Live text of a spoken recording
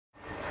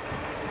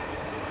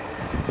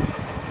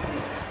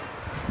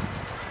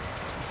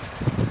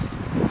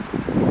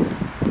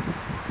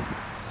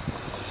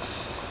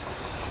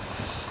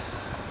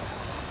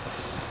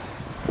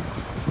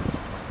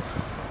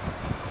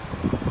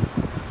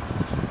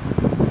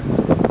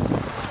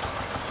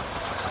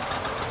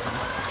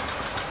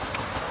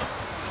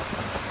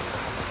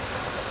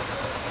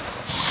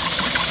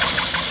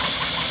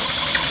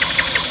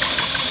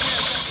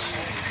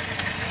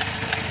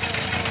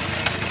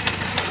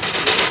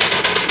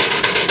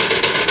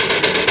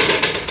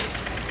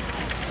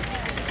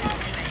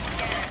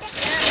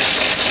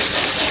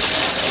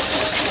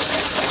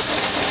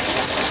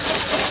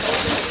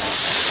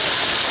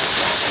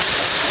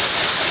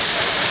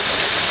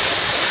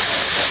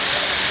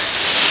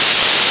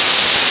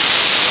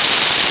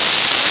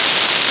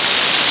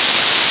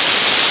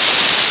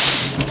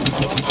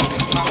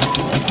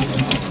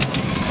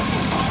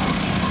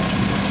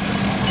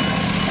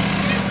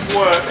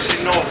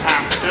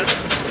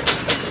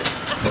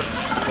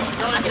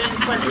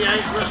28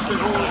 must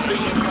have all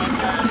been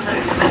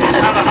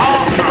have a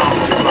half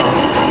round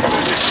plant.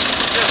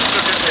 Just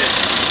look at this.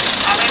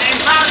 I mean, in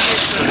value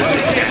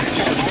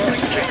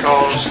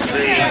because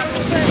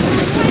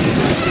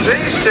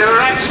these two are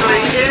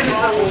actually in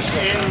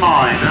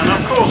mine, and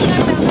of course,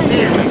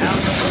 here we have.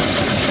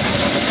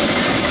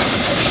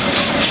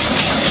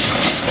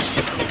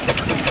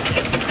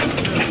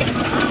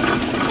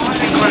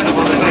 Quite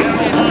incredible, isn't it?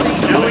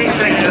 Do we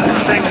think that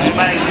the things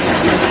made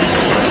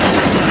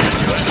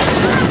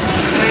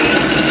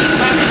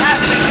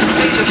fantastic to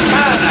see the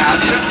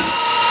turnout?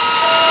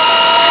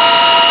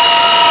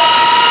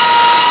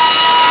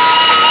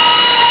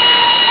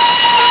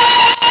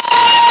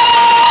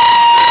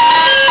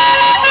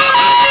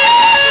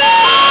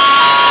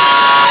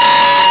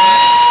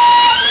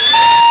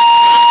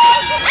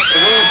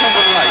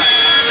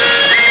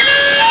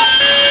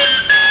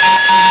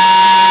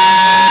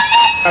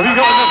 Have you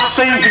got enough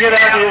steam to get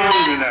out of your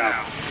window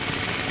now?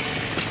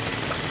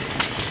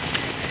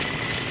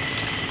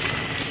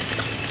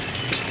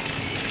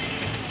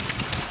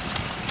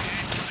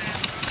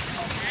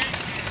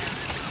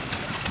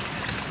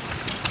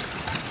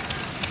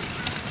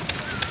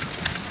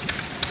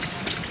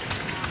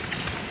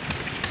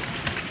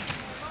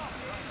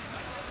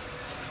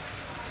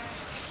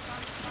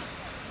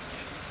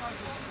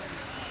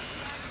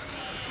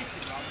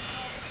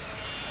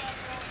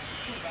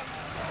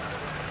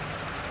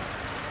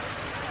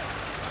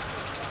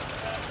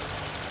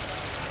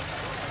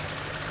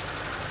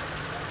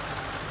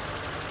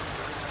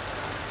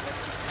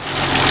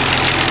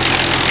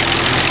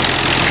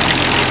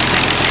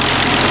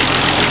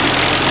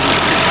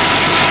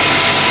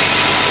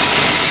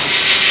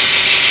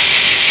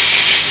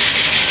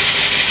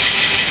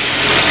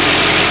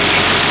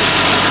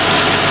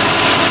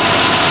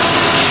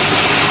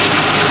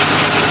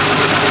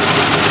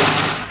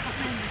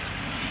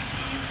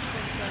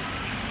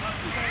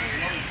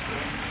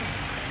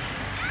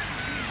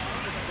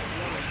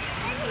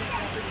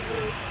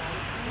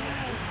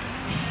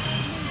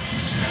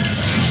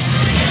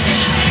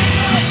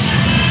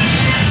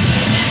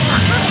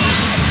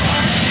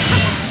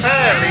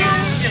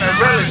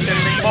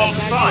 Relatively modern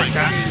bike,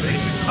 actually.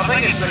 I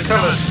think it's the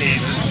colour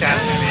scheme that's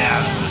catching me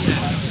out.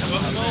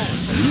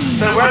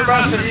 So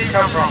whereabouts have you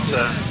come from,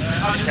 sir?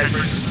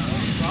 Kettering.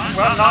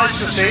 Well, nice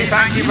to see you.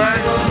 Thank you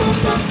very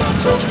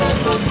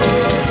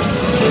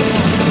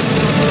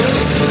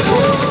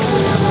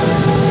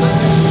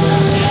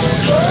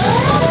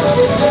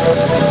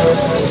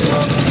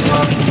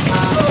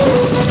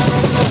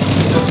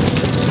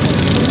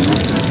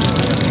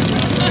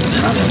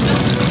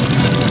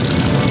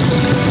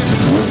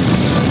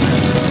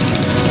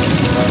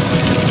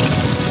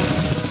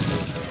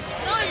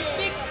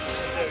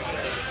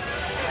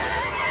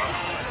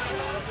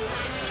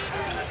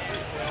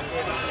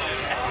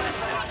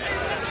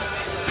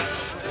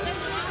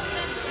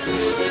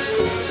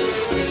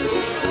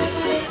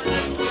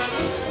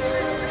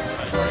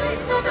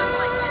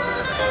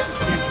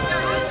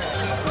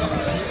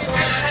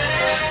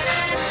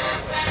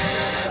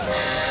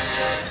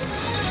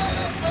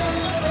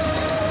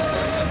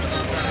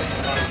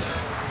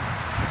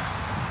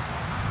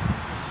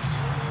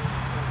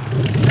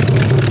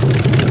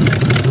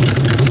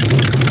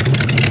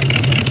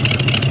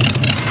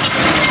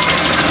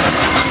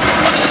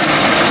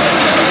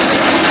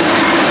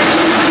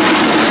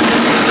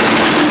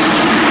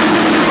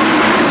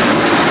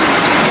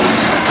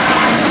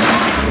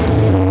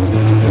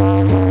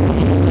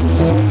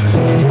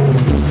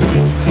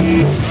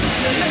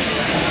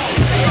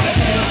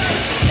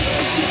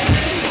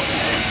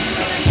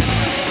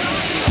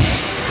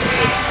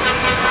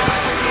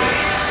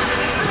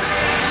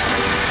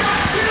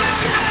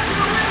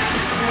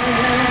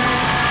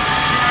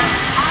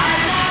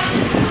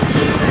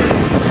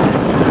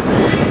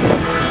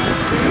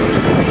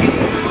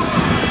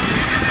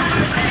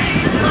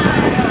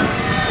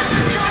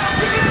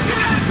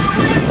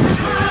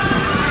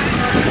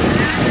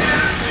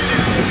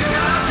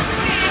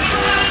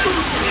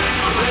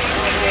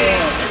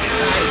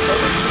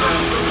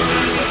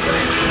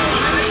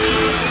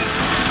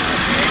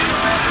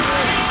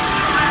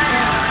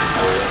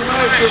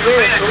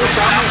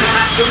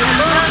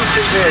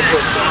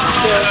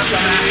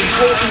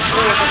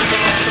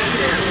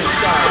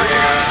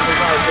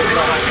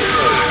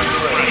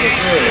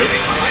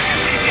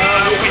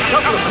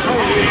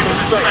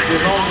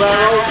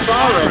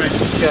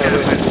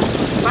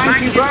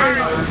Thank you very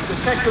much. The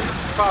second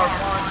part of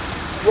mine,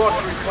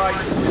 water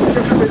replacement,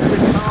 just with the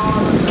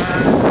car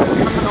and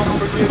coming on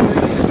for new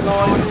things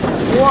like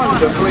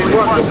wonderfully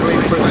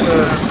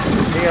preserved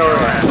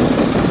ERS.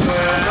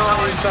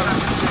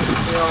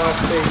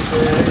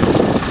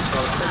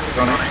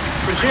 1976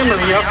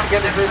 Presumably you have to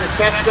get it through the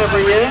test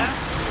every year?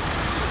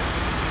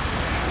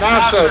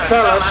 Now sir,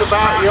 tell us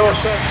about your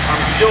set.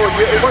 I'm sure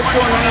you, what's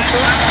your name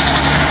sir?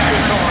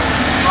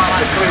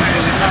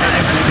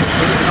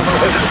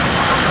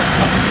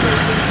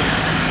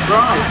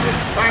 Right,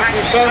 thank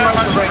you so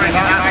much for bringing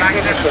that,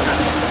 magnificent.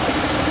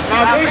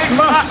 Now this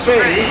must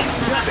be,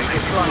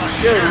 it's like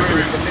show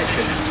room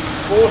condition.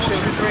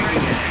 exporting and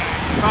bringing it.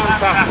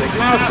 Fantastic.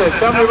 Now, sir,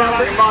 tell me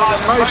about in mind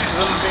that most of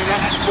them have been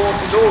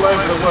exported all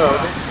over the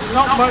world. It's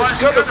not much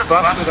good at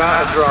bus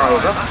without a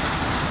driver.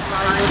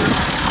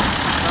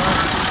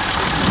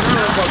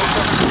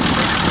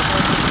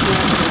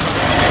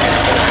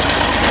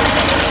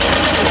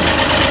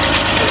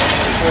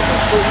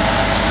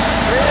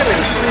 Really,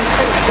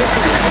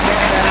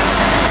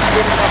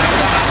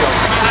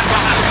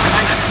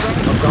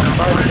 I've got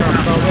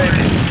photographs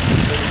already.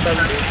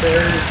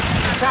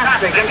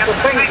 Fantastic, and to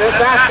think that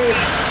that is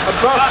a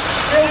bus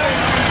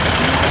still